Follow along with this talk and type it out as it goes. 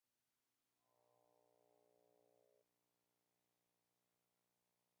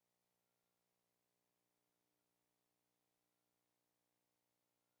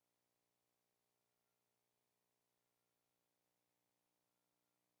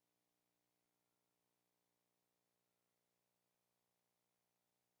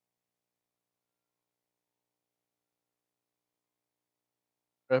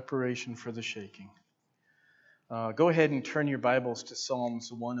Preparation for the shaking. Go ahead and turn your Bibles to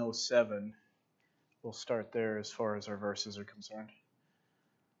Psalms 107. We'll start there as far as our verses are concerned.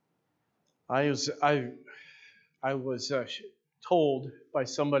 I was told by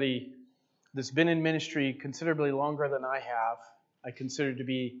somebody that's been in ministry considerably longer than I have. I consider to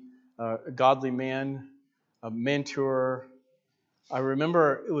be a godly man, a mentor. I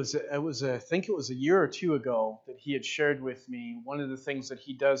remember I think it was a year or two ago that he had shared with me one of the things that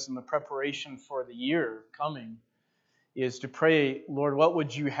he does in the preparation for the year coming is to pray, Lord, what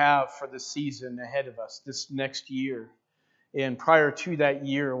would you have for the season ahead of us, this next year? And prior to that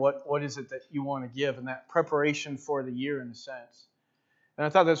year, what is it that you want to give? And that preparation for the year in a sense. And I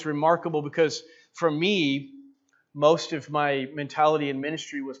thought that's remarkable because for me, most of my mentality in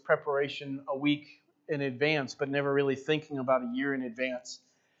ministry was preparation a week in advance, but never really thinking about a year in advance.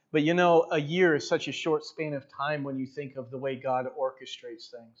 But you know, a year is such a short span of time when you think of the way God orchestrates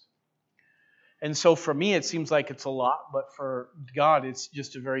things. And so for me, it seems like it's a lot, but for God, it's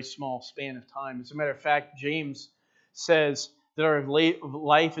just a very small span of time. As a matter of fact, James says that our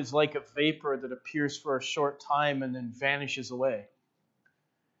life is like a vapor that appears for a short time and then vanishes away.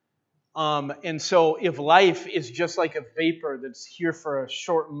 And so if life is just like a vapor that's here for a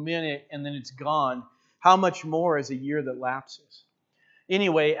short minute and then it's gone, how much more is a year that lapses?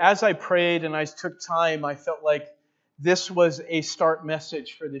 Anyway, as I prayed and I took time, I felt like this was a start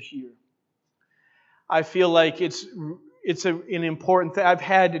message for this year. I feel like it's an important thing. I've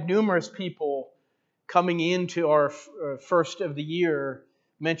had numerous people coming into our first of the year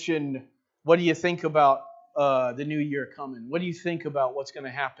mention, what do you think about the new year coming? What do you think about what's going to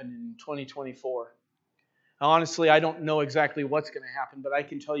happen in 2024? Now, honestly, I don't know exactly what's going to happen, but I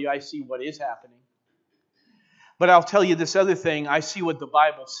can tell you I see what is happening. But I'll tell you this other thing. I see what the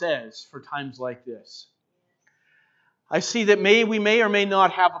Bible says for times like this. I see that we may or may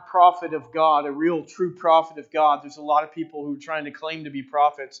not have a prophet of God, a real true prophet of God. There's a lot of people who are trying to claim to be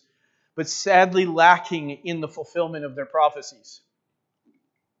prophets, but sadly lacking in the fulfillment of their prophecies.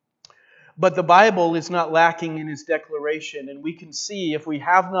 But the Bible is not lacking in its declaration, and we can see if we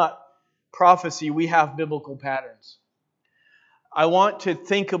have not prophecy, we have biblical patterns. I want to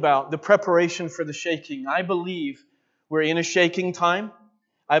think about the preparation for the shaking. I believe we're in a shaking time.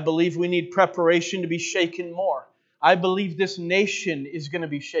 I believe we need preparation to be shaken more. I believe this nation is going to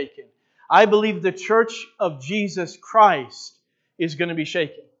be shaken. I believe the church of Jesus Christ is going to be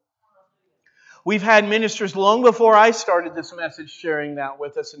shaken. We've had ministers long before I started this message sharing that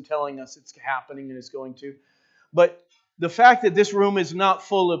with us and telling us it's happening and it's going to. But the fact that this room is not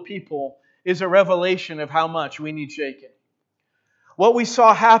full of people is a revelation of how much we need shaken. What we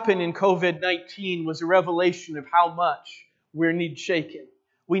saw happen in COVID-19 was a revelation of how much we need shaken.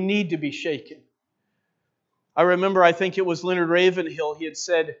 We need to be shaken. I remember, I think it was Leonard Ravenhill, he had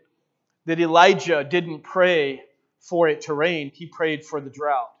said that Elijah didn't pray for it to rain, he prayed for the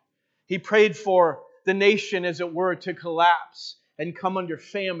drought. He prayed for the nation, as it were, to collapse and come under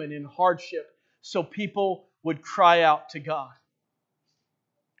famine and hardship so people would cry out to God.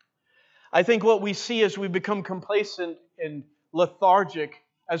 I think what we see as we become complacent and lethargic,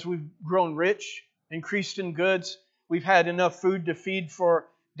 as we've grown rich, increased in goods, we've had enough food to feed for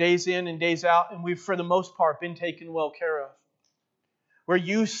days in and days out, and we've, for the most part, been taken well care of. We're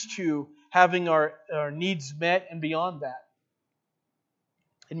used to having our needs met and beyond that.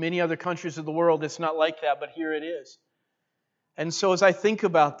 In many other countries of the world, it's not like that, but here it is. And so as I think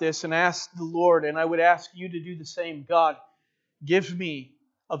about this and ask the Lord, and I would ask you to do the same, God, give me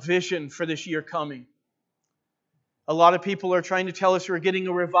a vision for this year coming. A lot of people are trying to tell us we're getting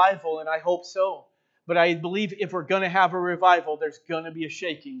a revival, and I hope so. But I believe if we're going to have a revival, there's going to be a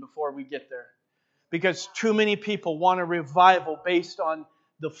shaking before we get there. Because too many people want a revival based on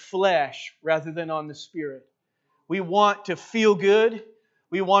the flesh rather than on the Spirit. We want to feel good.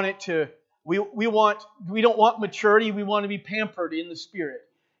 We want it to. We don't want maturity. We want to be pampered in the Spirit.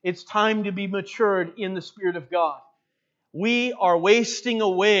 It's time to be matured in the Spirit of God. We are wasting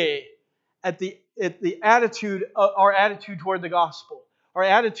away at the attitude, our attitude toward the gospel, our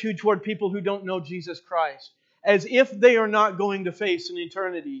attitude toward people who don't know Jesus Christ, as if they are not going to face an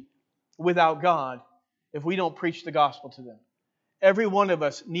eternity without God if we don't preach the gospel to them. Every one of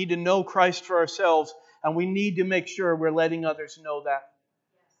us need to know Christ for ourselves, and we need to make sure we're letting others know that.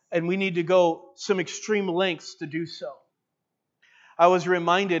 And we need to go some extreme lengths to do so. I was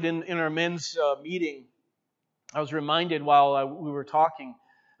reminded in our men's meeting, I was reminded while we were talking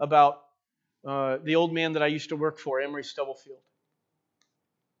about the old man that I used to work for, Emery Stubblefield.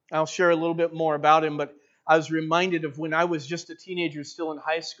 I'll share a little bit more about him, but I was reminded of when I was just a teenager still in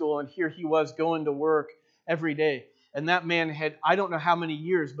high school, and here he was going to work every day. And that man had, I don't know how many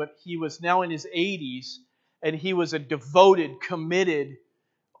years, but he was now in his 80s, and he was a devoted, committed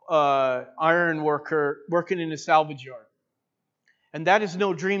iron worker working in a salvage yard. And that is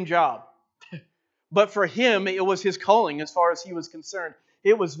no dream job. But for him, it was his calling as far as he was concerned.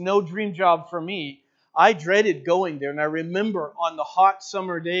 It was no dream job for me. I dreaded going there, and I remember on the hot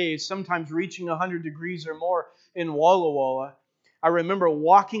summer days, sometimes reaching 100 degrees or more in Walla Walla, I remember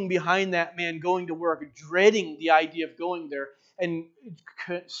walking behind that man going to work, dreading the idea of going there and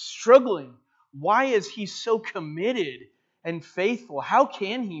struggling. Why is he so committed and faithful? How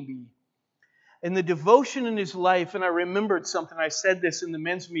can he be? And the devotion in his life, and I remembered something. I said this in the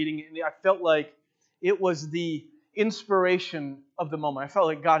men's meeting, and I felt like it was the inspiration of the moment. I felt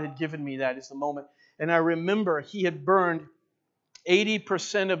like God had given me that as the moment. And I remember he had burned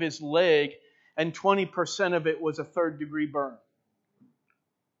 80% of his leg, and 20% of it was a third-degree burn.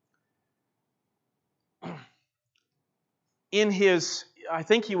 I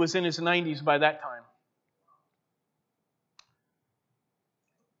think he was in his 90s by that time.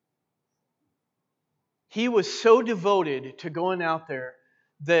 He was so devoted to going out there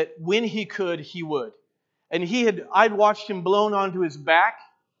that when he could, he would. And I'd watched him blown onto his back.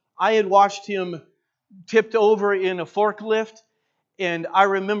 I had watched him tipped over in a forklift. And I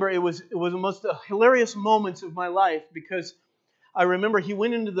remember it was the most hilarious moments of my life, because I remember he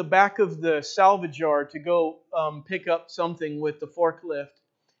went into the back of the salvage yard to go pick up something with the forklift.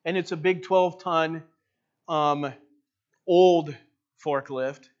 And it's a big 12-ton old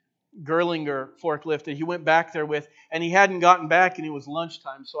forklift, Gerlinger forklift, that he went back there with. And he hadn't gotten back, and it was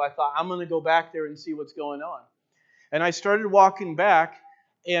lunchtime. So I thought, I'm going to go back there and see what's going on. And I started walking back,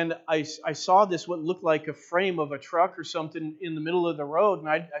 and I saw this, what looked like a frame of a truck or something in the middle of the road. And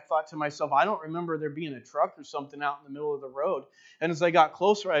I thought to myself, I don't remember there being a truck or something out in the middle of the road. And as I got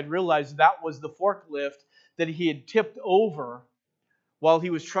closer, I'd realized that was the forklift that he had tipped over while he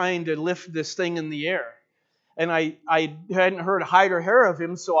was trying to lift this thing in the air. And I hadn't heard hide or hair of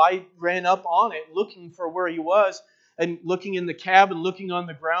him, so I ran up on it looking for where he was, and looking in the cab and looking on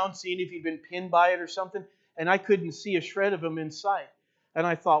the ground, seeing if he'd been pinned by it or something. And I couldn't see a shred of him in sight. And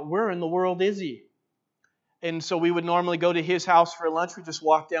I thought, where in the world is he? And so we would normally go to his house for lunch. We just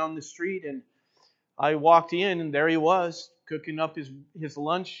walked down the street, and I walked in, and there he was, cooking up his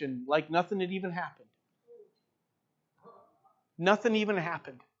lunch, and like nothing had even happened. Nothing even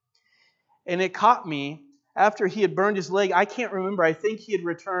happened. And it caught me after he had burned his leg. I can't remember. I think he had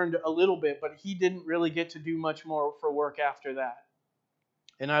returned a little bit, but he didn't really get to do much more for work after that.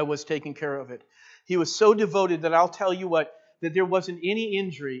 And I was taking care of it. He was so devoted that I'll tell you what, that there wasn't any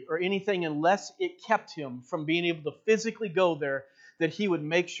injury or anything, unless it kept him from being able to physically go there, that he would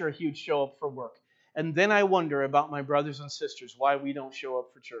make sure he would show up for work. And then I wonder about my brothers and sisters, why we don't show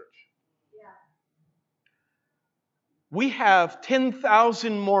up for church. Yeah. We have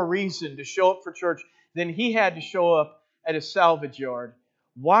 10,000 more reason to show up for church than he had to show up at a salvage yard.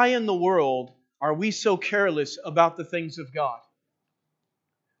 Why in the world are we so careless about the things of God?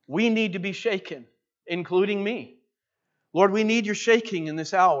 We need to be shaken, including me. Lord, we need your shaking in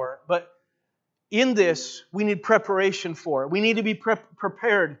this hour, but in this, we need preparation for it. We need to be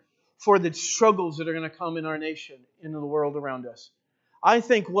prepared for the struggles that are going to come in our nation, in the world around us. I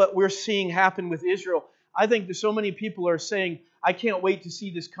think what we're seeing happen with Israel, I think that so many people are saying, I can't wait to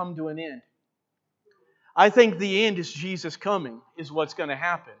see this come to an end. I think the end is Jesus coming, is what's going to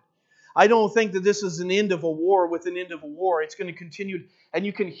happen. I don't think that this is an end of a war with an end of a war. It's going to continue. And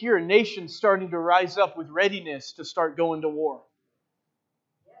you can hear nations starting to rise up with readiness to start going to war.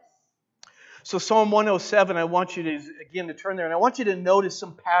 So Psalm 107, I want you to turn there. And I want you to notice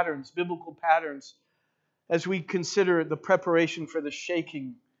some patterns, biblical patterns, as we consider the preparation for the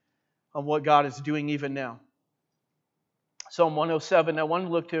shaking of what God is doing even now. Psalm 107, I want to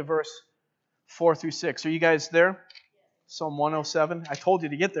look to verse 4 through 6. Are you guys there? Psalm 107. I told you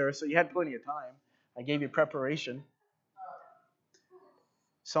to get there, so you had plenty of time. I gave you preparation.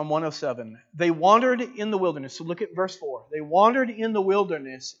 Psalm 107. They wandered in the wilderness. So look at verse 4. They wandered in the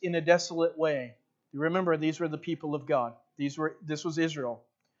wilderness in a desolate way. You remember, these were the people of God. This was Israel.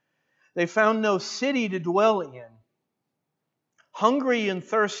 They found no city to dwell in. Hungry and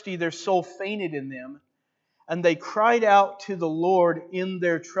thirsty, their soul fainted in them. And they cried out to the Lord in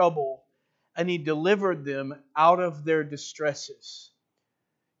their trouble, and He delivered them out of their distresses.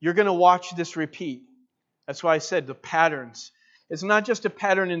 You're going to watch this repeat. That's why I said the patterns. It's not just a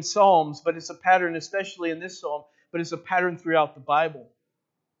pattern in Psalms, but it's a pattern especially in this psalm, but it's a pattern throughout the Bible.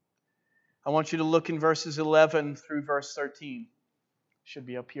 I want you to look in verses 11 through verse 13. Should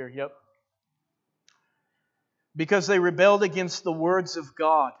be up here, yep. Because they rebelled against the words of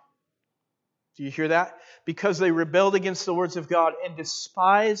God. Do you hear that? Because they rebelled against the words of God and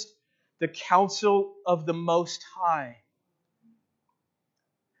despised the counsel of the Most High.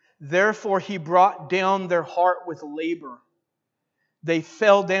 Therefore He brought down their heart with labor. They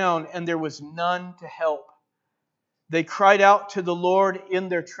fell down, and there was none to help. They cried out to the Lord in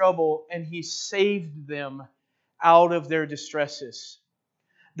their trouble, and He saved them out of their distresses.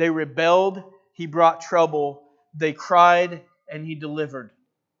 They rebelled, He brought trouble. They cried, and He delivered.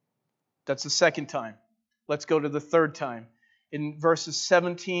 That's the second time. Let's go to the third time. In verses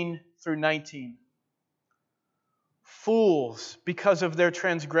 17 through 19. Fools, because of their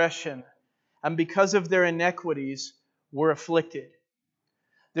transgression and because of their iniquities, were afflicted.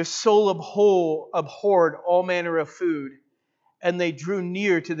 Their soul abhorred all manner of food, and they drew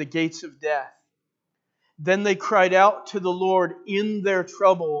near to the gates of death. Then they cried out to the Lord in their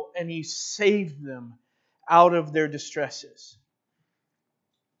trouble, and He saved them out of their distresses.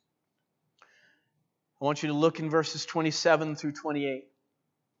 I want you to look in verses 27 through 28.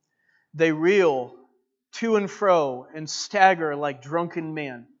 They reel to and fro and stagger like drunken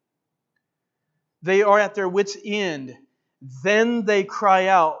men. They are at their wits' end. Then they cry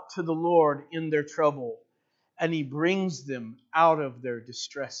out to the Lord in their trouble, and He brings them out of their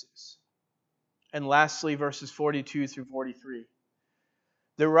distresses. And lastly, verses 42 through 43.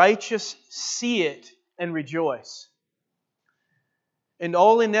 The righteous see it and rejoice, and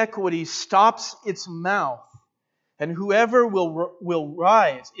all iniquity stops its mouth. And whoever will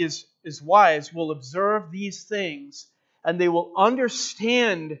rise is wise will observe these things, and they will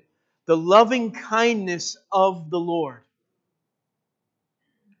understand the loving kindness of the Lord.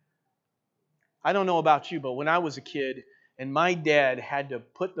 I don't know about you, but when I was a kid and my dad had to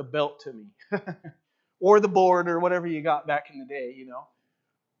put the belt to me, or the board, or whatever you got back in the day,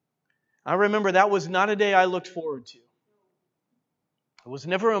 I remember that was not a day I looked forward to. It was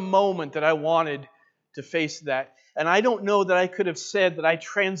never a moment that I wanted to face that. And I don't know that I could have said that I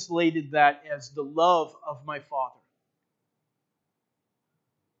translated that as the love of my Father.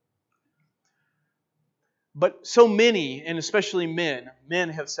 But so many, and especially men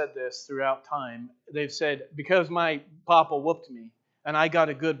have said this throughout time. They've said, because my papa whooped me, and I got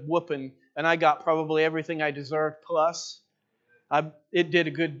a good whooping, and I got probably everything I deserved plus, it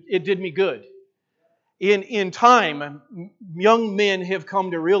did me good. In time, young men have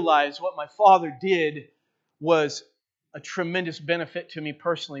come to realize what my father did was a tremendous benefit to me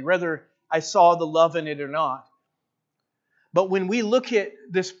personally, whether I saw the love in it or not. But when we look at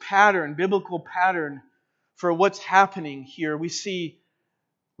this pattern, biblical pattern, for what's happening here, we see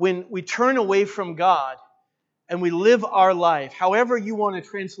when we turn away from God and we live our life, however you want to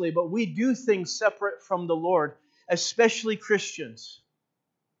translate, but we do things separate from the Lord, especially Christians.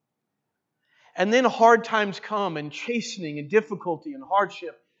 And then hard times come, and chastening and difficulty and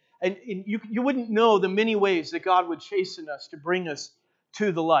hardship. And you wouldn't know the many ways that God would chasten us to bring us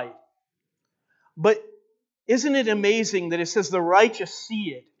to the light. But isn't it amazing that it says the righteous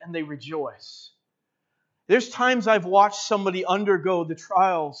see it and they rejoice? There's times I've watched somebody undergo the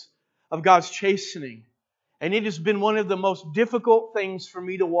trials of God's chastening, and it has been one of the most difficult things for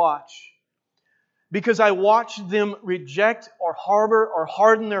me to watch, because I watched them reject or harbor or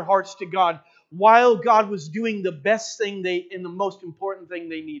harden their hearts to God while God was doing the best thing and the most important thing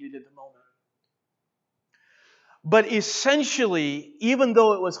they needed at the moment. But essentially, even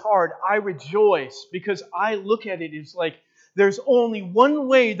though it was hard, I rejoice because I look at it as like there's only one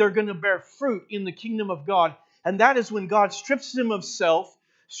way they're going to bear fruit in the kingdom of God, and that is when God strips them of self,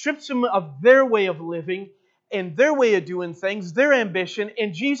 strips them of their way of living and their way of doing things, their ambition,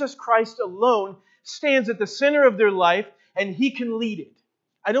 and Jesus Christ alone stands at the center of their life, and He can lead it.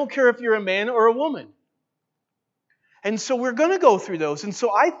 I don't care if you're a man or a woman. And so we're going to go through those. And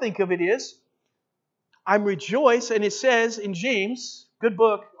so I think of it as, I'm rejoiced, and it says in James, good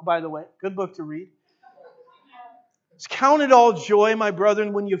book, by the way, good book to read. It's counted all joy, my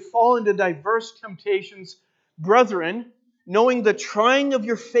brethren, when you fall into diverse temptations, brethren, knowing the trying of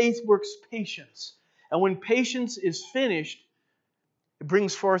your faith works patience. And when patience is finished, it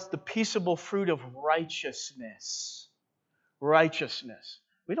brings forth the peaceable fruit of righteousness. Righteousness.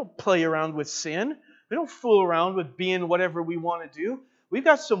 We don't play around with sin. We don't fool around with being whatever we want to do. We've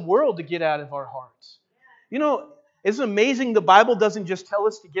got some world to get out of our hearts. It's amazing the Bible doesn't just tell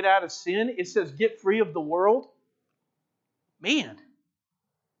us to get out of sin. It says get free of the world. Man,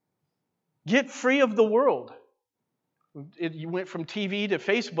 get free of the world. You went from TV to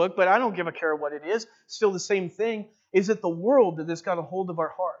Facebook, but I don't give a care what it is. Still the same thing. Is it the world that has got a hold of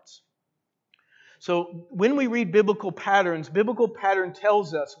our hearts? So when we read biblical pattern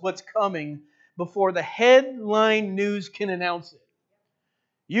tells us what's coming before the headline news can announce it.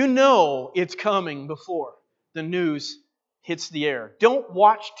 You know it's coming before the news hits the air. Don't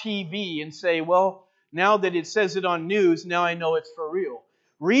watch TV and say, well, now that it says it on news, now I know it's for real.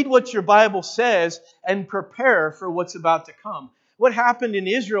 Read what your Bible says and prepare for what's about to come. What happened in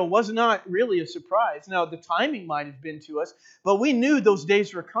Israel was not really a surprise. Now, the timing might have been to us, but we knew those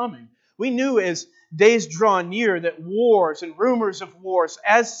days were coming. We knew as days draw near that wars and rumors of wars,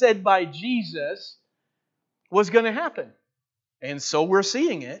 as said by Jesus, was going to happen. And so we're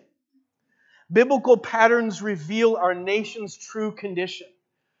seeing it. Biblical patterns reveal our nation's true condition.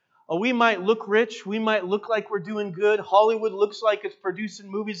 We might look rich. We might look like we're doing good. Hollywood looks like it's producing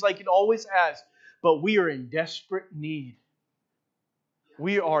movies like it always has. But we are in desperate need.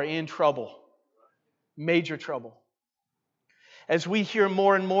 We are in trouble. Major trouble. As we hear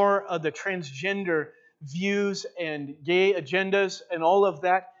more and more of the transgender views and gay agendas and all of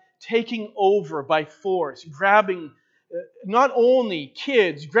that taking over by force, grabbing not only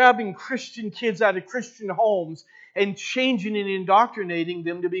kids, grabbing Christian kids out of Christian homes and changing and indoctrinating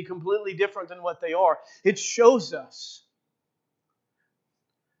them to be completely different than what they are. It shows us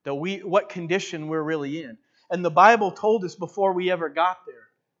that what condition we're really in. And the Bible told us before we ever got there.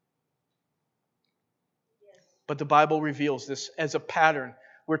 But the Bible reveals this as a pattern.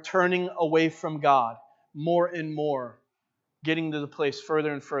 We're turning away from God more and more, getting to the place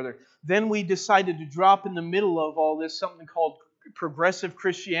further and further. Then we decided to drop in the middle of all this something called progressive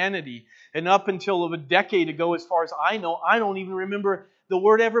Christianity. And up until a decade ago, as far as I know, I don't even remember the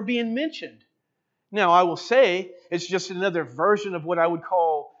word ever being mentioned. Now, I will say it's just another version of what I would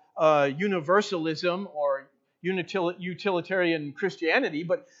call universalism or utilitarian Christianity,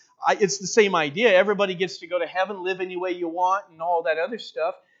 but it's the same idea. Everybody gets to go to heaven, live any way you want, and all that other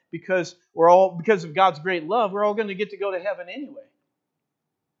stuff, because of God's great love, we're all going to get to go to heaven anyway.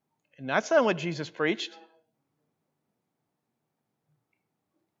 And that's not what Jesus preached.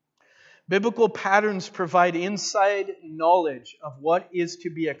 Biblical patterns provide inside knowledge of what is to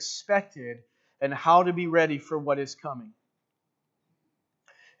be expected and how to be ready for what is coming.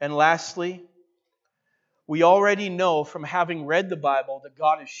 And lastly, we already know from having read the Bible that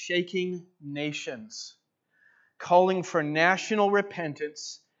God is shaking nations, calling for national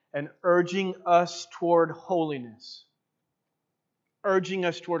repentance and urging us toward holiness. Urging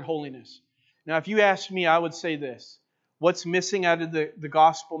us toward holiness. Now, if you ask me, I would say this. What's missing out of the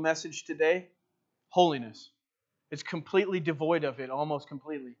gospel message today? Holiness. It's completely devoid of it, almost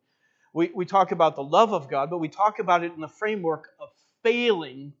completely. We talk about the love of God, but we talk about it in the framework of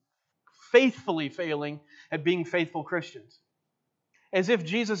faithfully failing at being faithful Christians. As if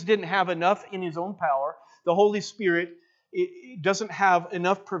Jesus didn't have enough in His own power. The Holy Spirit doesn't have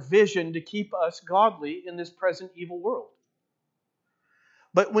enough provision to keep us godly in this present evil world.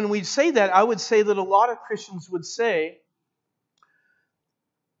 But when we say that, I would say that a lot of Christians would say,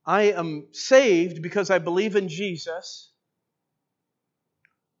 I am saved because I believe in Jesus,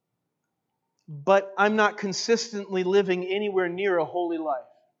 but I'm not consistently living anywhere near a holy life.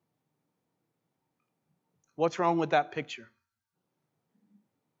 What's wrong with that picture?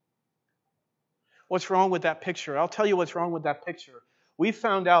 What's wrong with that picture? I'll tell you what's wrong with that picture. We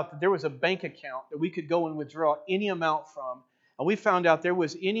found out that there was a bank account that we could go and withdraw any amount from. And we found out there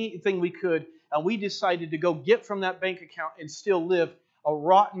was anything we could, and we decided to go get from that bank account and still live a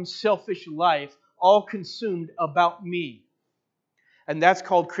rotten, selfish life, all consumed about me. And that's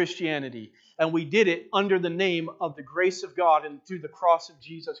called Christianity. And we did it under the name of the grace of God and through the cross of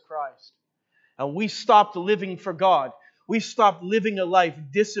Jesus Christ. And we stopped living for God. We stopped living a life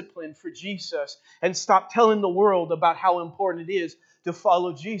disciplined for Jesus and stopped telling the world about how important it is to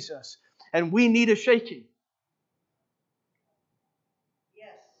follow Jesus. And we need a shaking.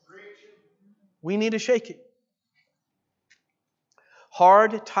 We need a shaking.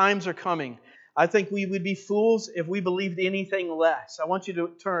 Hard times are coming. I think we would be fools if we believed anything less. I want you to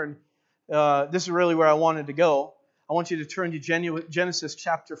turn, this is really where I wanted to go. I want you to turn to Genesis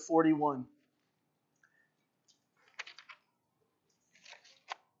chapter 41.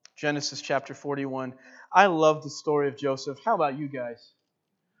 Genesis chapter 41. I love the story of Joseph. How about you guys?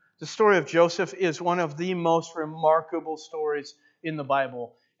 The story of Joseph is one of the most remarkable stories in the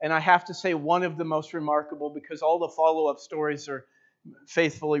Bible. And I have to say one of the most remarkable because all the follow-up stories are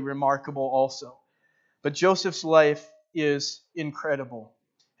faithfully remarkable also. But Joseph's life is incredible.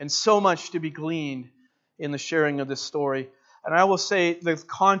 And so much to be gleaned in the sharing of this story. And I will say the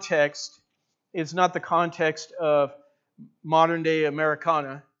context is not the context of modern-day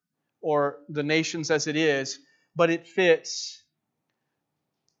Americana or the nations as it is, but it fits.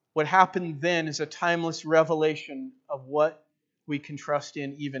 What happened then is a timeless revelation of what we can trust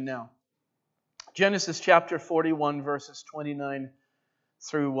in even now. Genesis chapter 41, verses 29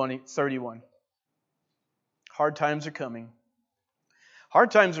 through 31. Hard times are coming.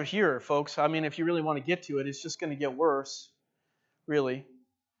 Hard times are here, folks. I mean, if you really want to get to it, it's just going to get worse, really.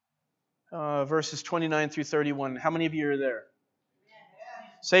 Verses 29 through 31. How many of you are there?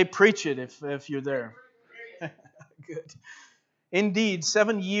 Say, preach it if you're there. Good. Indeed,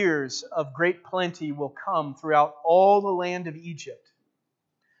 7 years of great plenty will come throughout all the land of Egypt.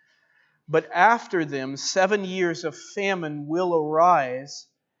 But after them, 7 years of famine will arise,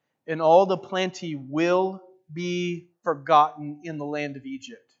 and all the plenty will be forgotten in the land of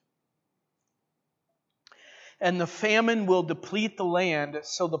Egypt. And the famine will deplete the land,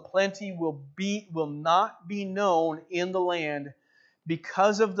 so the plenty will not be known in the land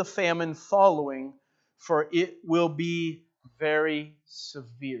because of the famine following, for it will be very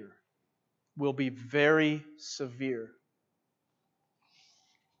severe. Will be very severe.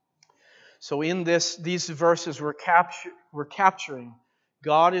 So in these verses we're capturing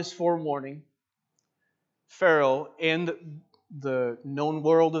God is forewarning Pharaoh and the known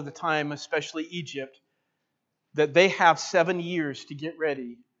world of the time, especially Egypt, that they have 7 years to get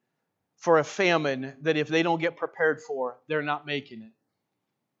ready for a famine that if they don't get prepared for, they're not making it.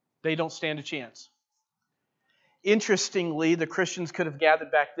 They don't stand a chance. Interestingly, the Christians could have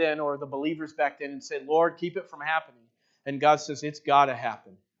gathered back then, or the believers back then, and said, Lord, keep it from happening. And God says, it's got to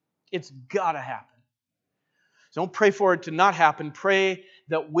happen. It's got to happen. So don't pray for it to not happen. Pray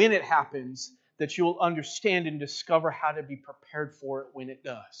that when it happens, that you will understand and discover how to be prepared for it when it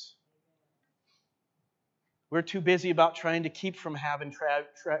does. We're too busy about trying to keep from having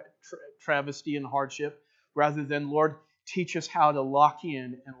travesty and hardship, rather than, Lord, teach us how to lock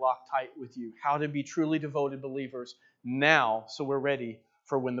in and lock tight with you, how to be truly devoted believers now, so we're ready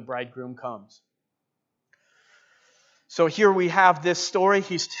for when the bridegroom comes. So here we have this story.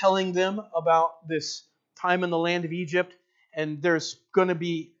 He's telling them about this time in the land of Egypt, and there's going to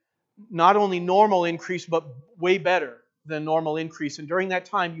be not only normal increase, but way better than normal increase. And during that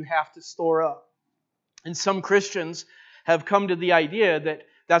time, you have to store up. And some Christians have come to the idea that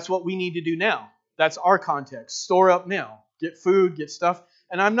that's what we need to do now. That's our context. Store up now. Get food, get stuff.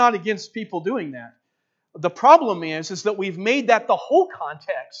 And I'm not against people doing that. The problem is that we've made that the whole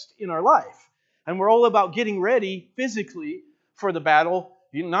context in our life. And we're all about getting ready physically for the battle,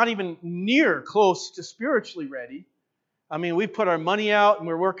 not even near close to spiritually ready. I mean, we've put our money out and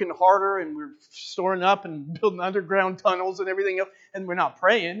we're working harder and we're storing up and building underground tunnels and everything else, and we're not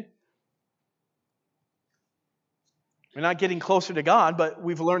praying. We're not getting closer to God, but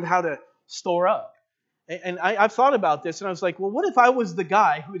we've learned how to store up. And I've thought about this, and I was like, well, what if I was the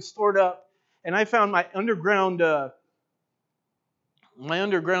guy who had stored up and I found my underground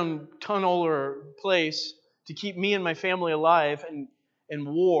tunnel or place to keep me and my family alive, and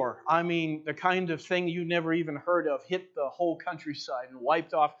war. I mean, the kind of thing you never even heard of hit the whole countryside and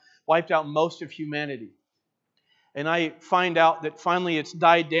wiped out most of humanity. And I find out that finally it's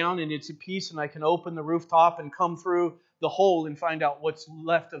died down and it's at peace, and I can open the rooftop and come through the hole and find out what's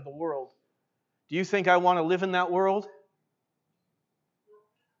left of the world. Do you think I want to live in that world?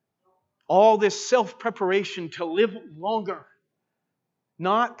 All this self-preparation to live longer.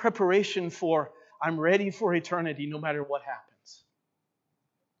 Not preparation for, I'm ready for eternity no matter what happens.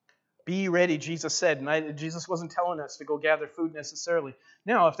 Be ready, Jesus said. And Jesus wasn't telling us to go gather food necessarily.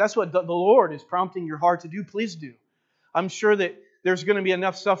 Now, if that's what the Lord is prompting your heart to do, please do. I'm sure that there's going to be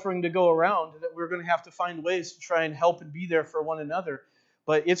enough suffering to go around that we're going to have to find ways to try and help and be there for one another.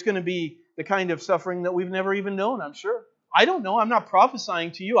 But it's going to be the kind of suffering that we've never even known, I'm sure. I don't know. I'm not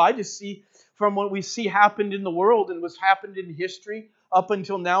prophesying to you. I just see from what we see happened in the world and what's happened in history up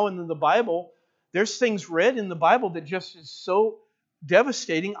until now and in the Bible. There's things read in the Bible that just is so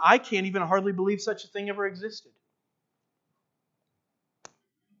devastating, I can't even hardly believe such a thing ever existed.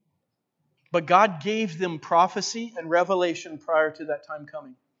 But God gave them prophecy and revelation prior to that time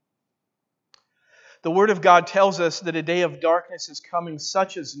coming. The Word of God tells us that a day of darkness is coming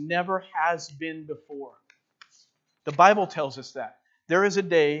such as never has been before. The Bible tells us that. There is a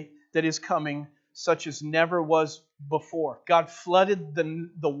day that is coming such as never was before. God flooded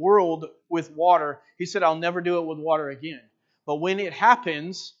the world with water. He said, I'll never do it with water again. But when it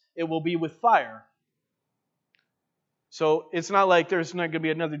happens, it will be with fire. So it's not like there's not going to be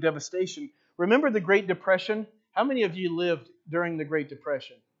another devastation. Remember the Great Depression? How many of you lived during the Great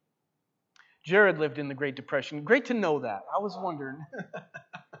Depression? Jared lived in the Great Depression. Great to know that. I was wondering.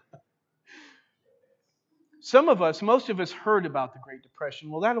 Most of us heard about the Great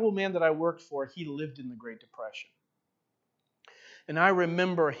Depression. Well, that old man that I worked for, he lived in the Great Depression. And I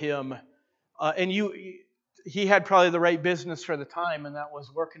remember him, he had probably the right business for the time, and that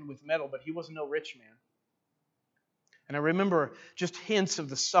was working with metal, but he wasn't no rich man. And I remember just hints of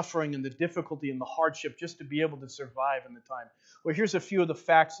the suffering and the difficulty and the hardship just to be able to survive in the time. Well, here's a few of the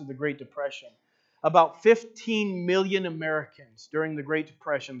facts of the Great Depression. About 15 million Americans during the Great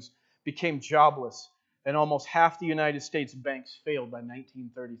Depressions became jobless, and almost half the United States banks failed by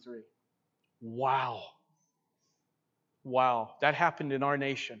 1933. Wow. Wow. That happened in our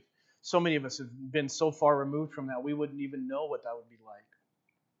nation. So many of us have been so far removed from that, we wouldn't even know what that would be like.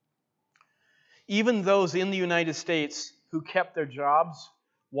 Even those in the United States who kept their jobs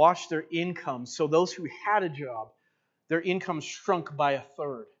watched their incomes. So those who had a job, their income shrunk by a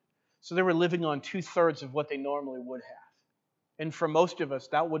third. So they were living on 2/3 of what they normally would have. And for most of us,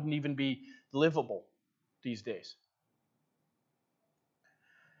 that wouldn't even be livable these days.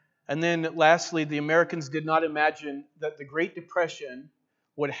 And then lastly, the Americans did not imagine that the Great Depression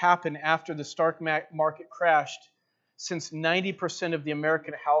would happen after the stock market crashed, since 90% of the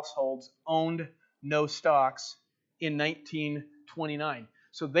American households owned no stocks in 1929.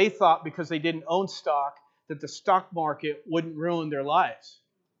 So they thought because they didn't own stock that the stock market wouldn't ruin their lives.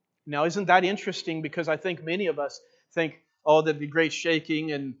 Now, isn't that interesting? Because I think many of us think, oh, there'd be great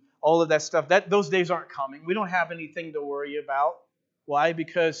shaking and all of that stuff. Those days aren't coming. We don't have anything to worry about. Why?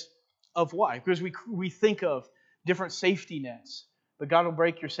 Because of why? Because we think of different safety nets. But God will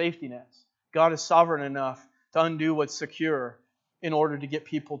break your safety nets. God is sovereign enough to undo what's secure in order to get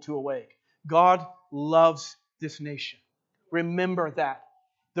people to awake. God loves this nation. Remember that.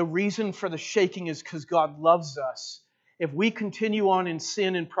 The reason for the shaking is because God loves us. If we continue on in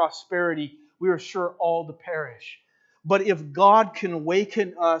sin and prosperity, we are sure all to perish. But if God can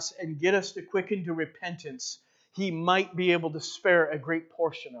awaken us and get us to quicken to repentance, He might be able to spare a great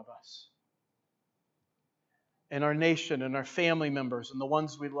portion of us. And our nation and our family members and the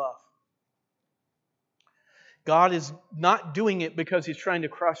ones we love. God is not doing it because He's trying to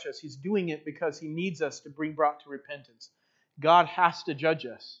crush us. He's doing it because He needs us to be brought to repentance. God has to judge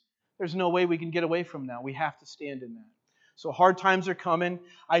us. There's no way we can get away from that. We have to stand in that. So hard times are coming.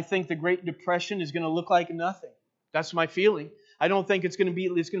 I think the Great Depression is going to look like nothing. That's my feeling. I don't think it's going to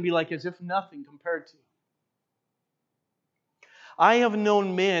be like as if nothing compared to. I have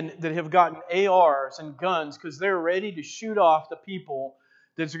known men that have gotten ARs and guns because they're ready to shoot off the people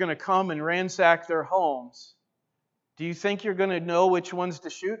that's going to come and ransack their homes. Do you think you're going to know which ones to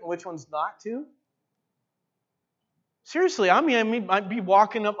shoot and which ones not to? Seriously, I might be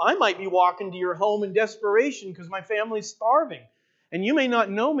walking to your home in desperation because my family's starving. And you may not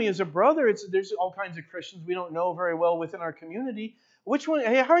know me as a brother. There's all kinds of Christians we don't know very well within our community. How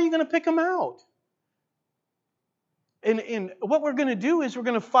are you going to pick them out? And what we're going to do is we're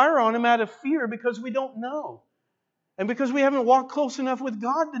going to fire on them out of fear because we don't know. And because we haven't walked close enough with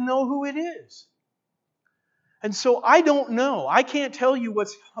God to know who it is. And so I don't know. I can't tell you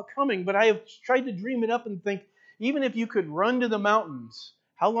what's coming, but I have tried to dream it up and think, even if you could run to the mountains,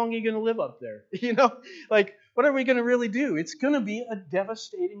 how long are you going to live up there? What are we going to really do? It's going to be a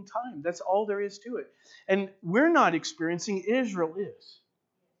devastating time. That's all there is to it. And we're not experiencing, Israel is.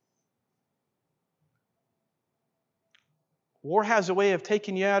 War has a way of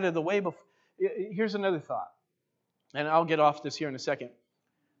taking you out of the way. Here's another thought, and I'll get off this here in a second.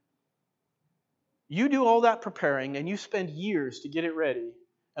 You do all that preparing, and you spend years to get it ready,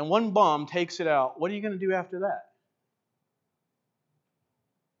 and one bomb takes it out. What are you going to do after that?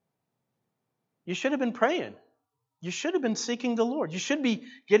 You should have been praying. You should have been seeking the Lord. You should be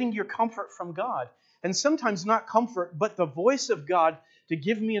getting your comfort from God. And sometimes not comfort, but the voice of God to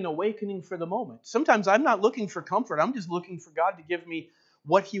give me an awakening for the moment. Sometimes I'm not looking for comfort. I'm just looking for God to give me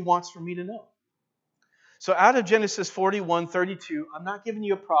what He wants for me to know. So out of Genesis 41:32, I'm not giving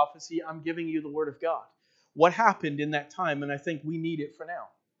you a prophecy. I'm giving you the Word of God. What happened in that time, and I think we need it for now.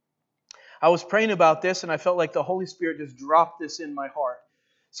 I was praying about this, and I felt like the Holy Spirit just dropped this in my heart.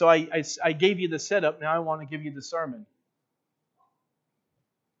 So I gave you the setup. Now I want to give you the sermon.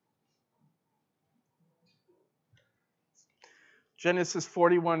 Genesis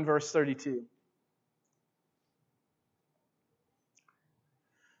 41, verse 32.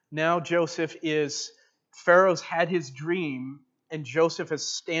 Now Pharaoh's had his dream, and Joseph is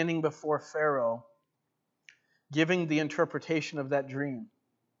standing before Pharaoh, giving the interpretation of that dream.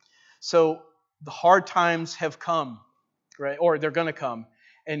 So the hard times have come, right? Or they're going to come.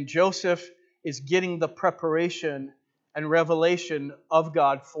 And Joseph is getting the preparation and revelation of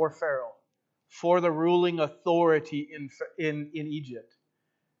God for Pharaoh, for the ruling authority in Egypt.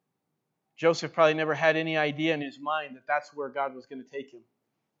 Joseph probably never had any idea in his mind that that's where God was going to take him.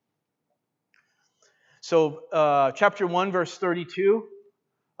 So chapter 1, verse 32.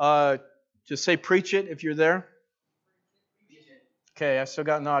 Just say preach it if you're there. Okay, I still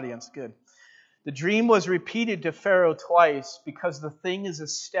got an audience. Good. The dream was repeated to Pharaoh twice because the thing is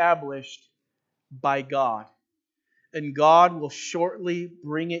established by God. And God will shortly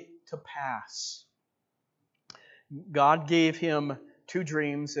bring it to pass. God gave him 2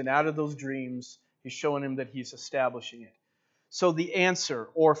 dreams, and out of those dreams, He's showing him that He's establishing it. So the answer,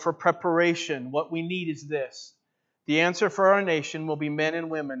 or for preparation, what we need is this. The answer for our nation will be men and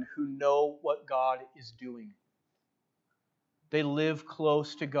women who know what God is doing. They live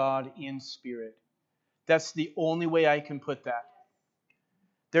close to God in spirit. That's the only way I can put that.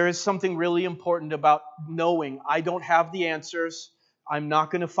 There is something really important about knowing I don't have the answers. I'm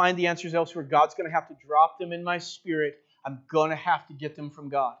not going to find the answers elsewhere. God's going to have to drop them in my spirit. I'm going to have to get them from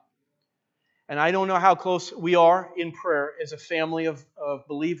God. And I don't know how close we are in prayer as a family of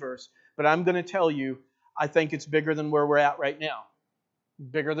believers, but I'm going to tell you, I think it's bigger than where we're at right now.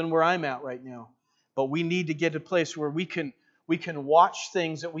 Bigger than where I'm at right now. But we need to get to a place where we can watch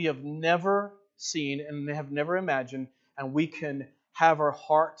things that we have never seen and have never imagined, and we can have our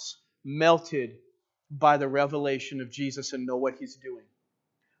hearts melted by the revelation of Jesus and know what He's doing.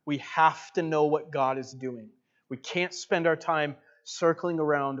 We have to know what God is doing. We can't spend our time circling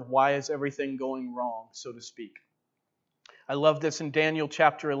around why is everything going wrong, so to speak. I love this in Daniel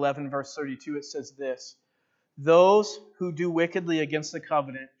chapter 11, verse 32. It says this, "Those who do wickedly against the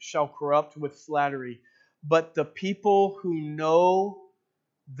covenant shall corrupt with flattery, but the people who know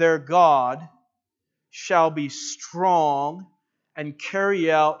their God shall be strong and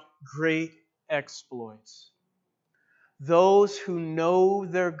carry out great exploits." Those who know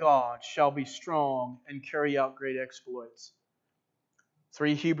their God shall be strong and carry out great exploits.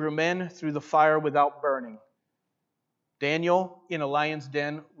 3 Hebrew men through the fire without burning. Daniel in a lion's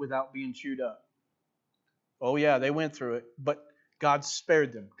den without being chewed up. Oh yeah, they went through it, but God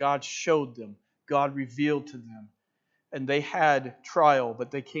spared them. God showed them. God revealed to them. And they had trial,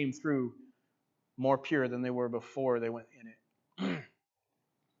 but they came through more pure than they were before they went in it.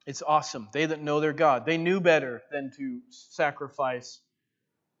 It's awesome. They that know their God. They knew better than to sacrifice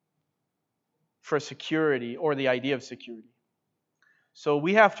for security or the idea of security. So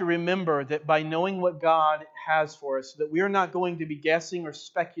we have to remember that by knowing what God has for us, that we are not going to be guessing or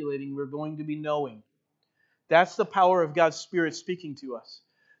speculating, we're going to be knowing. That's the power of God's Spirit speaking to us.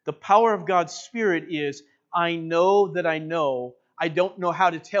 The power of God's Spirit is, I know that I know. I don't know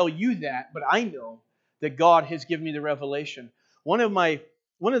how to tell you that, but I know that God has given me the revelation. One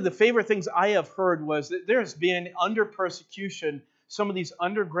of the favorite things I have heard was that there's been, under persecution, some of these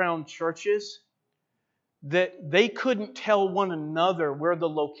underground churches that they couldn't tell one another where the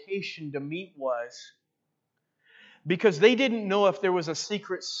location to meet was because they didn't know if there was a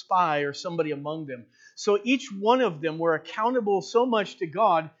secret spy or somebody among them. So each one of them were accountable so much to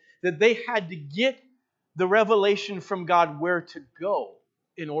God that they had to get the revelation from God where to go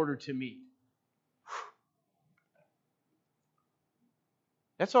in order to meet.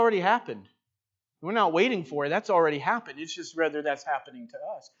 That's already happened. We're not waiting for it. That's already happened. It's just whether that's happening to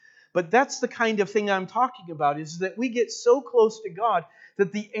us. But that's the kind of thing I'm talking about, is that we get so close to God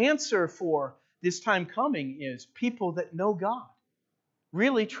that the answer for this time coming is people that know God.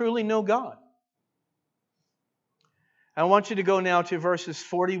 Really, truly know God. I want you to go now to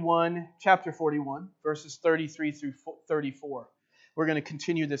chapter 41, verses 33 through 34. We're going to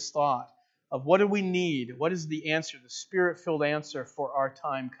continue this thought of what do we need? What is the answer, the Spirit-filled answer for our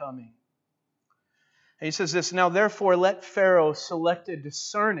time coming? And he says this, "Now therefore let Pharaoh select a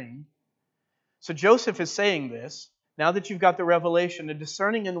discerning." So Joseph is saying this, now that you've got the revelation, a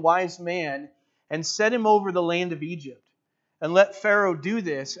discerning and wise man, and set him over the land of Egypt. And let Pharaoh do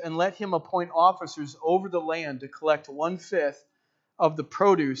this, and let him appoint officers over the land to collect 1/5 of the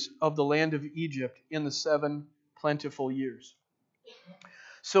produce of the land of Egypt in the 7 plentiful years.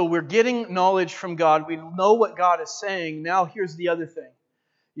 So we're getting knowledge from God. We know what God is saying. Now here's the other thing.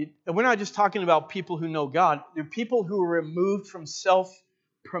 We're not just talking about people who know God. They're people who are removed from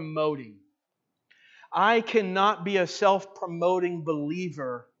self-promoting. I cannot be a self-promoting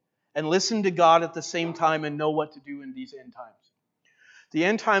believer and listen to God at the same time and know what to do in these end times. The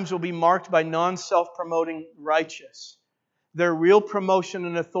end times will be marked by non-self-promoting righteous. Their real promotion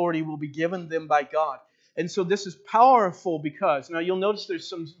and authority will be given them by God. And so this is powerful because, now you'll notice there's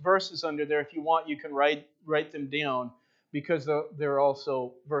some verses under there. If you want, you can write them down, because there are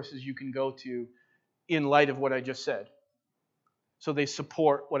also verses you can go to in light of what I just said. So they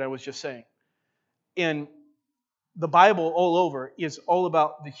support what I was just saying. And the Bible all over is all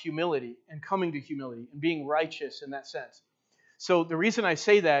about the humility and coming to humility and being righteous in that sense. So the reason I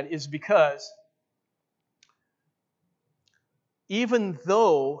say that is because even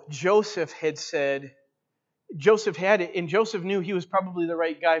though Joseph had said, Joseph had it, and Joseph knew he was probably the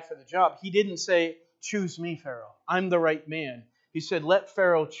right guy for the job. He didn't say, choose me, Pharaoh. I'm the right man. He said, let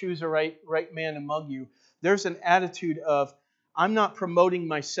Pharaoh choose a right man among you. There's an attitude of, I'm not promoting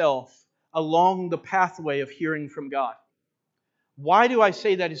myself along the pathway of hearing from God. Why do I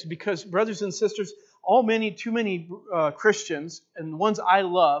say that? Is because, brothers and sisters, too many Christians, and the ones I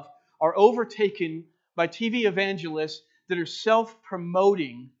love, are overtaken by TV evangelists that are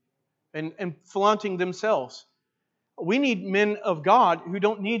self-promoting and flaunting themselves. We need men of God who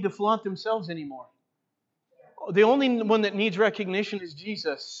don't need to flaunt themselves anymore. The only one that needs recognition is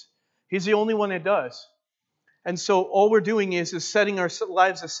Jesus. He's the only one that does. And so all we're doing is setting our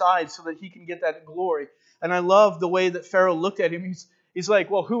lives aside so that He can get that glory. And I love the way that Pharaoh looked at him. He's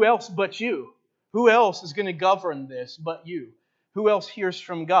like, well, who else but you? Who else is going to govern this but you? Who else hears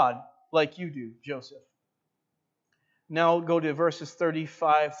from God like you do, Joseph? Now go to verses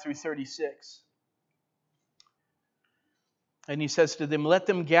 35 through 36. And he says to them, let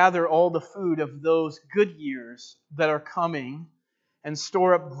them gather all the food of those good years that are coming and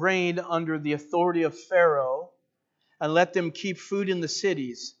store up grain under the authority of Pharaoh, and let them keep food in the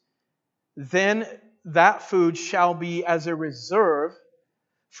cities. Then that food shall be as a reserve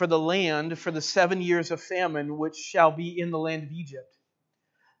for the land for the 7 years of famine which shall be in the land of Egypt,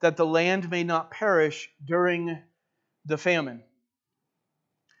 that the land may not perish during the famine.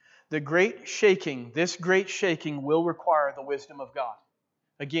 This great shaking will require the wisdom of God.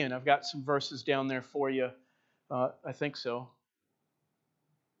 Again, I've got some verses down there for you. I think so.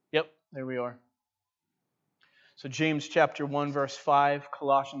 Yep, there we are. So James chapter 1, verse 5,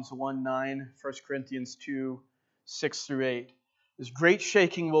 Colossians 1, 9, 1 Corinthians 2, 6 through 8. This great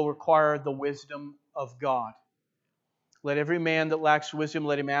shaking will require the wisdom of God. Let every man that lacks wisdom,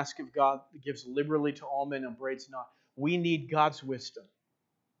 let him ask of God, that gives liberally to all men and upbraids not. We need God's wisdom.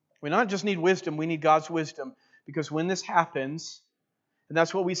 We not just need wisdom, we need God's wisdom, because when this happens, and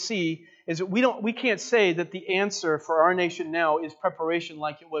that's what we see, is that we can't say that the answer for our nation now is preparation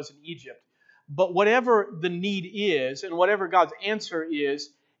like it was in Egypt. But whatever the need is, and whatever God's answer is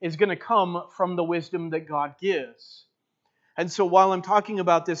going to come from the wisdom that God gives. And so while I'm talking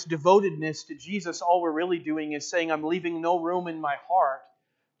about this devotedness to Jesus, all we're really doing is saying I'm leaving no room in my heart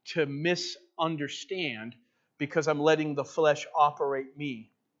to misunderstand because I'm letting the flesh operate me.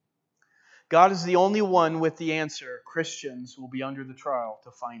 God is the only one with the answer. Christians will be under the trial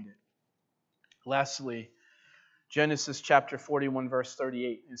to find it. Lastly, Genesis chapter 41, verse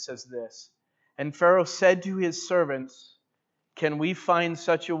 38, it says this, and Pharaoh said to his servants, can we find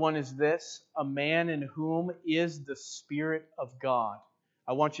such a one as this, a man in whom is the Spirit of God?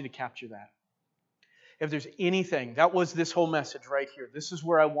 I want you to capture that. If there's anything, that was this whole message right here. This is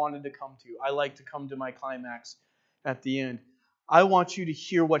where I wanted to come to. I like to come to my climax at the end. I want you to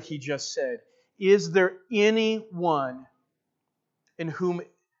hear what he just said. Is there anyone in whom,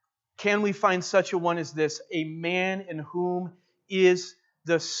 can we find such a one as this, a man in whom is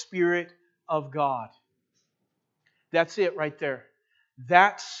the Spirit of God? That's it right there.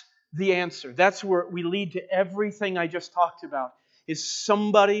 That's the answer. That's where we lead to everything I just talked about, is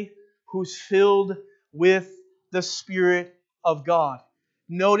somebody who's filled with the Spirit of God.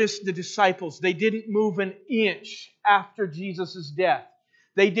 Notice the disciples. They didn't move an inch after Jesus' death.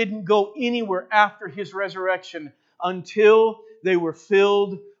 They didn't go anywhere after His resurrection until they were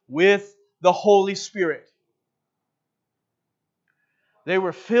filled with the Holy Spirit. They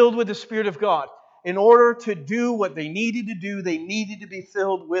were filled with the Spirit of God. In order to do what they needed to do, they needed to be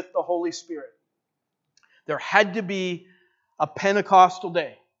filled with the Holy Spirit. There had to be a Pentecostal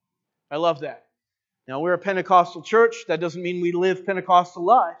day. I love that. Now, we're a Pentecostal church. That doesn't mean we live Pentecostal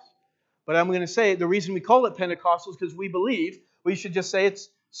lives. But I'm going to say the reason we call it Pentecostal is because we believe we should just say it's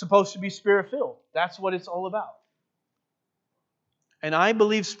supposed to be Spirit-filled. That's what it's all about. And I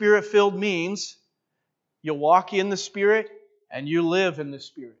believe Spirit-filled means you walk in the Spirit and you live in the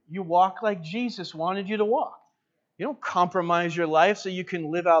Spirit. You walk like Jesus wanted you to walk. You don't compromise your life so you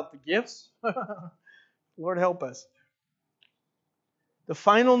can live out the gifts. Lord help us. The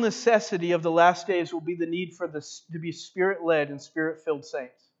final necessity of the last days will be the need for this to be Spirit-led and Spirit-filled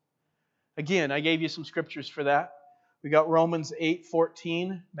saints. Again, I gave you some scriptures for that. We got Romans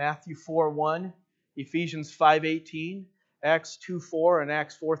 8:14, Matthew 4:1, Ephesians 5:18, Acts 2:4, and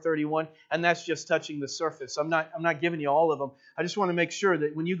Acts 4:31, and that's just touching the surface. I'm not giving you all of them. I just want to make sure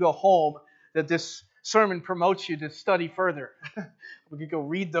that when you go home, that this sermon promotes you to study further. We could go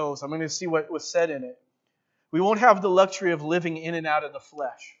read those. I'm going to see what was said in it. We won't have the luxury of living in and out of the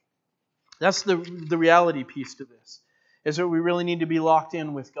flesh. That's the reality piece to this, is that we really need to be locked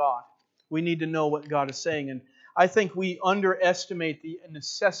in with God. We need to know what God is saying. And I think we underestimate the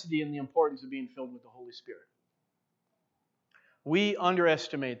necessity and the importance of being filled with the Holy Spirit. We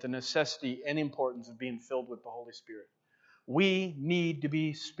underestimate the necessity and importance of being filled with the Holy Spirit. We need to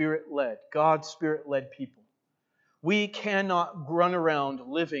be Spirit-led, God's Spirit-led people. We cannot run around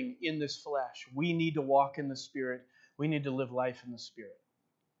living in this flesh. We need to walk in the Spirit. We need to live life in the Spirit.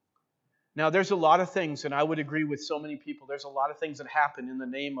 Now, there's a lot of things, and I would agree with so many people, there's a lot of things that happen in the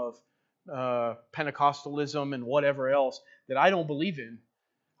name of Pentecostalism and whatever else that I don't believe in.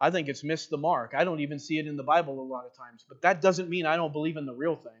 I think it's missed the mark. I don't even see it in the Bible a lot of times. But that doesn't mean I don't believe in the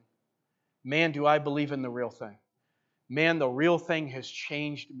real thing. Man, do I believe in the real thing. Man, the real thing has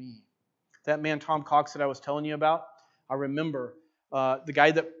changed me. That man, Tom Cox, that I was telling you about, I remember the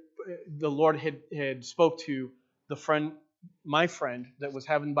guy that the Lord had spoke to, my friend that was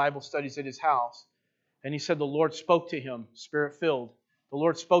having Bible studies at his house. And he said the Lord spoke to him, Spirit-filled. The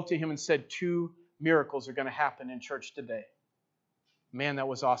Lord spoke to him and said 2 miracles are going to happen in church today. Man, that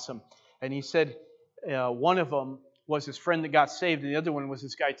was awesome. And he said one of them was his friend that got saved, and the other one was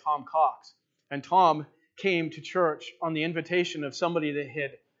this guy, Tom Cox. And Tom came to church on the invitation of somebody that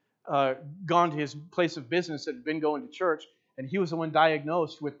had gone to his place of business, that had been going to church, and he was the one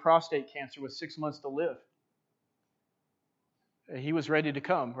diagnosed with prostate cancer with 6 months to live. He was ready to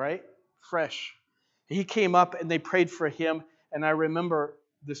come, right? Fresh. He came up and they prayed for him, and I remember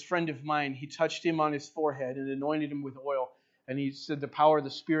this friend of mine, he touched him on his forehead and anointed him with oil. And he said the power of the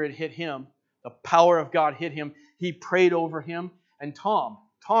Spirit hit him. The power of God hit him. He prayed over him. And Tom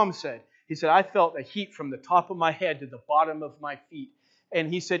said, I felt a heat from the top of my head to the bottom of my feet.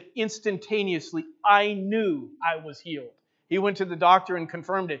 And he said, instantaneously, I knew I was healed. He went to the doctor and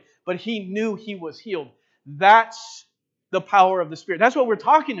confirmed it, but he knew he was healed. That's the power of the Spirit. That's what we're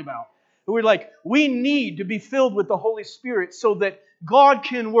talking about. We're like, we need to be filled with the Holy Spirit so that God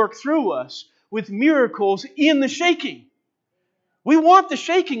can work through us with miracles in the shaking. We want the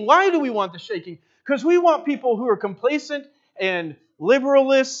shaking. Why do we want the shaking? Because we want people who are complacent and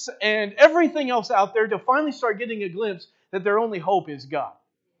liberalists and everything else out there to finally start getting a glimpse that their only hope is God.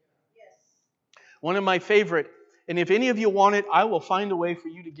 Yes. One of my favorite, and if any of you want it, I will find a way for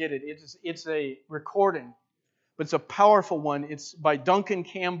you to get it. It's a recording, but it's a powerful one. It's by Duncan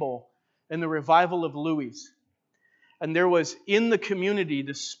Campbell and the Revival of Louis. And there was in the community,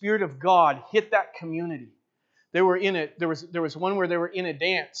 the Spirit of God hit that community. They were in it. There was one where they were in a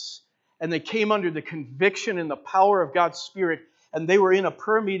dance, and they came under the conviction and the power of God's Spirit, and they were in a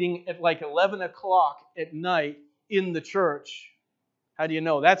prayer meeting at like 11 o'clock at night in the church. How do you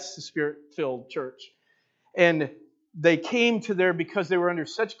know? That's the Spirit-filled church. And they came to there because they were under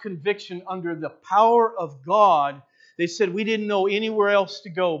such conviction, under the power of God. They said, we didn't know anywhere else to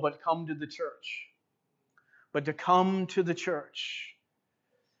go but come to the church. But to come to the church.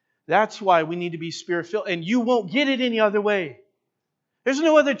 That's why we need to be Spirit-filled. And you won't get it any other way. There's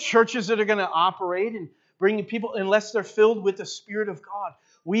no other churches that are going to operate and bring people unless they're filled with the Spirit of God.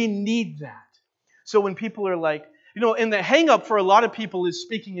 We need that. So when people are like, and the hang-up for a lot of people is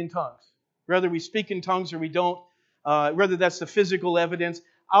speaking in tongues. Whether we speak in tongues or we don't, whether that's the physical evidence.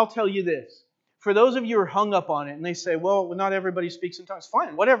 I'll tell you this. For those of you who are hung up on it and they say, well, not everybody speaks in tongues.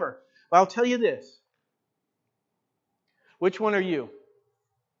 Fine, whatever. But I'll tell you this. Which one are you?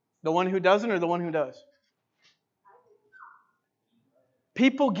 The one who doesn't or the one who does?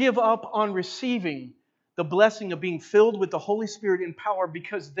 People give up on receiving the blessing of being filled with the Holy Spirit in power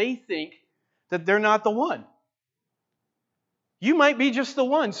because they think that they're not the one. You might be just the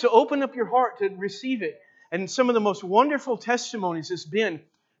one, so open up your heart to receive it. And some of the most wonderful testimonies has been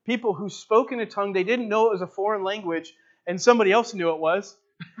people who spoke in a tongue, they didn't know it was a foreign language, and somebody else knew it was.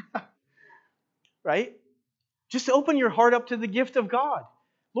 Right? Just open your heart up to the gift of God.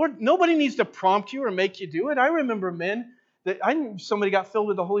 Lord, nobody needs to prompt you or make you do it. I remember men that I knew somebody got filled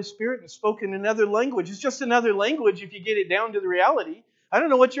with the Holy Spirit and spoke in another language. It's just another language if you get it down to the reality. I don't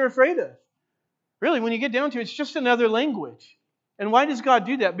know what you're afraid of. Really, when you get down to it, it's just another language. And why does God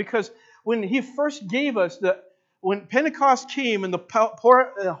do that? Because when He first gave us, when Pentecost came and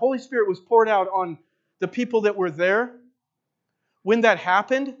the Holy Spirit was poured out on the people that were there, when that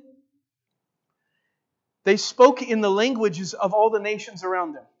happened, they spoke in the languages of all the nations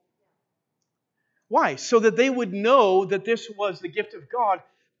around them. Why? So that they would know that this was the gift of God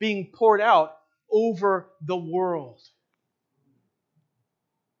being poured out over the world.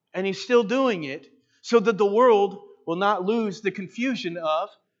 And He's still doing it so that the world will not lose the confusion of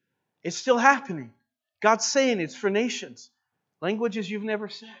it's still happening. God's saying it's for nations. Languages you've never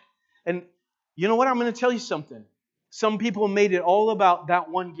said. And you know what? I'm going to tell you something. Some people made it all about that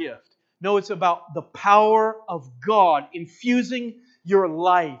one gift. No, it's about the power of God infusing your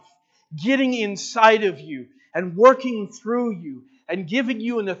life, getting inside of you and working through you and giving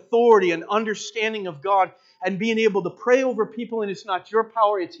you an authority, an understanding of God. and being able to pray over people, and it's not your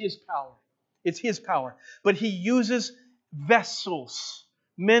power, it's His power. It's His power. But He uses vessels,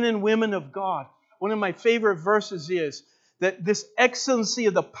 men and women of God. One of my favorite verses is that this excellency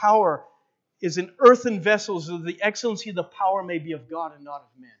of the power is in earthen vessels, so the excellency of the power may be of God and not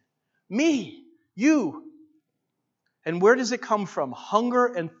of men. Me, you. And where does it come from? Hunger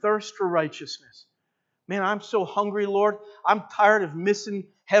and thirst for righteousness. Man, I'm so hungry, Lord. I'm tired of missing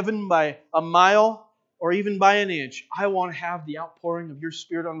heaven by a mile or even by an inch. I want to have the outpouring of your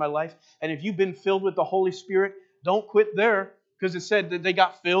Spirit on my life. And if you've been filled with the Holy Spirit, don't quit there, because it said that they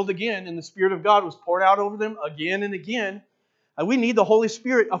got filled again and the Spirit of God was poured out over them again and again. And we need the Holy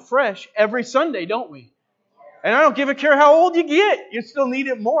Spirit afresh every Sunday, don't we? And I don't give a care how old you get. You still need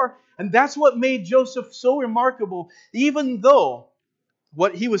it more. And that's what made Joseph so remarkable. Even though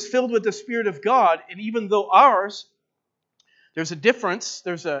he was filled with the Spirit of God, and even though ours, there's a difference.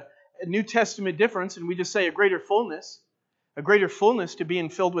 There's a New Testament difference, and we just say a greater fullness to being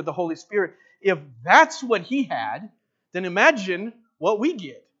filled with the Holy Spirit. If that's what he had, then imagine what we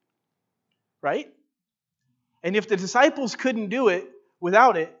get. Right? And if the disciples couldn't do it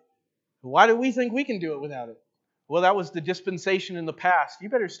without it, why do we think we can do it without it? Well, that was the dispensation in the past. You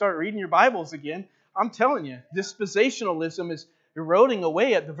better start reading your Bibles again. I'm telling you, dispensationalism is eroding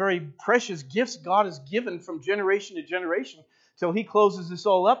away at the very precious gifts God has given from generation to generation till He closes this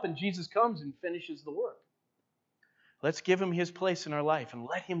all up and Jesus comes and finishes the work. Let's give Him His place in our life and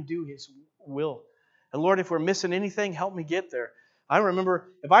let Him do His will. And Lord, if we're missing anything, help me get there. I remember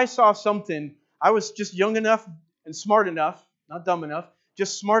if I saw something, I was just young enough and smart enough, not dumb enough,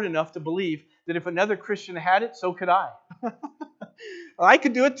 just smart enough to believe that if another Christian had it, so could I. I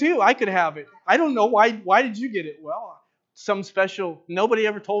could do it too. I could have it. I don't know why did you get it? Well, some special, nobody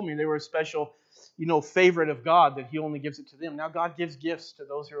ever told me they were a special, favorite of God, that He only gives it to them. Now God gives gifts to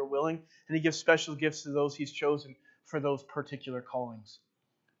those who are willing, and He gives special gifts to those He's chosen for those particular callings.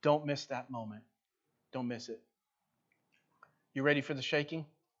 Don't miss that moment. Don't miss it. You ready for the shaking?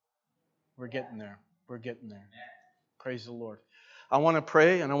 We're getting there. We're getting there. Praise the Lord. I want to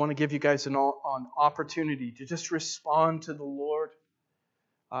pray, and I want to give you guys an opportunity to just respond to the Lord.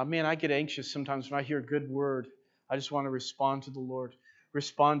 Man, I get anxious sometimes when I hear a good word. I just want to respond to the Lord,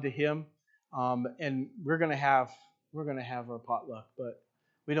 respond to Him, and we're going to have our potluck, but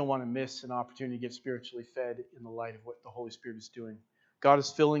we don't want to miss an opportunity to get spiritually fed in the light of what the Holy Spirit is doing. God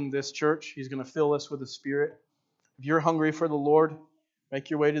is filling this church. He's going to fill us with the Spirit. If you're hungry for the Lord, make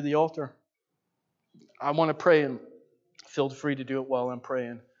your way to the altar. I want to pray, and feel free to do it while I'm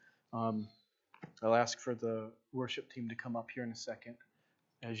praying. I'll ask for the worship team to come up here in a second.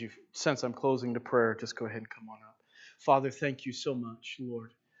 As you sense I'm closing the prayer, just go ahead and come on up. Father, thank you so much,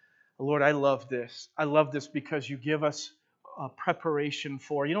 Lord. Lord, I love this. I love this because you give us preparation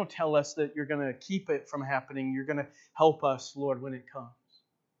for. You don't tell us that you're going to keep it from happening. You're going to help us, Lord, when it comes.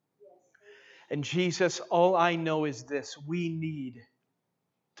 And Jesus, all I know is this. We need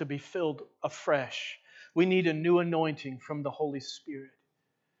to be filled afresh. We need a new anointing from the Holy Spirit.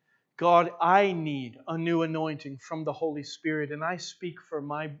 God, I need a new anointing from the Holy Spirit. And I speak for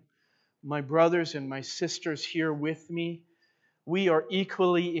my brothers and my sisters here with me. We are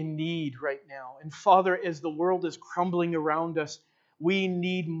equally in need right now. And Father, as the world is crumbling around us, we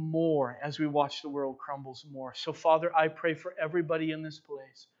need more as we watch the world crumbles more. So Father, I pray for everybody in this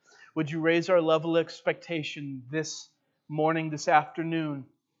place. Would you raise our level of expectation this morning, this afternoon,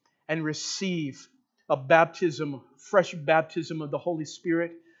 and receive a baptism, fresh baptism of the Holy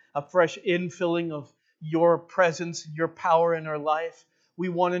Spirit, a fresh infilling of your presence, your power in our life. We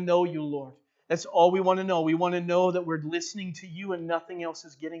want to know you, Lord. That's all we want to know. We want to know that we're listening to you and nothing else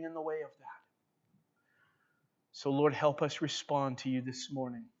is getting in the way of that. So, Lord, help us respond to you this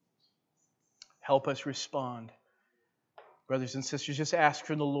morning. Help us respond. Brothers and sisters, just ask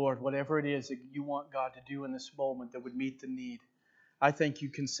from the Lord whatever it is that you want God to do in this moment that would meet the need. I think you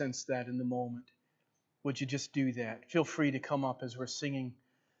can sense that in the moment. Would you just do that? Feel free to come up as we're singing.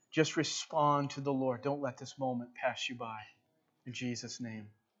 Just respond to the Lord. Don't let this moment pass you by. In Jesus' name.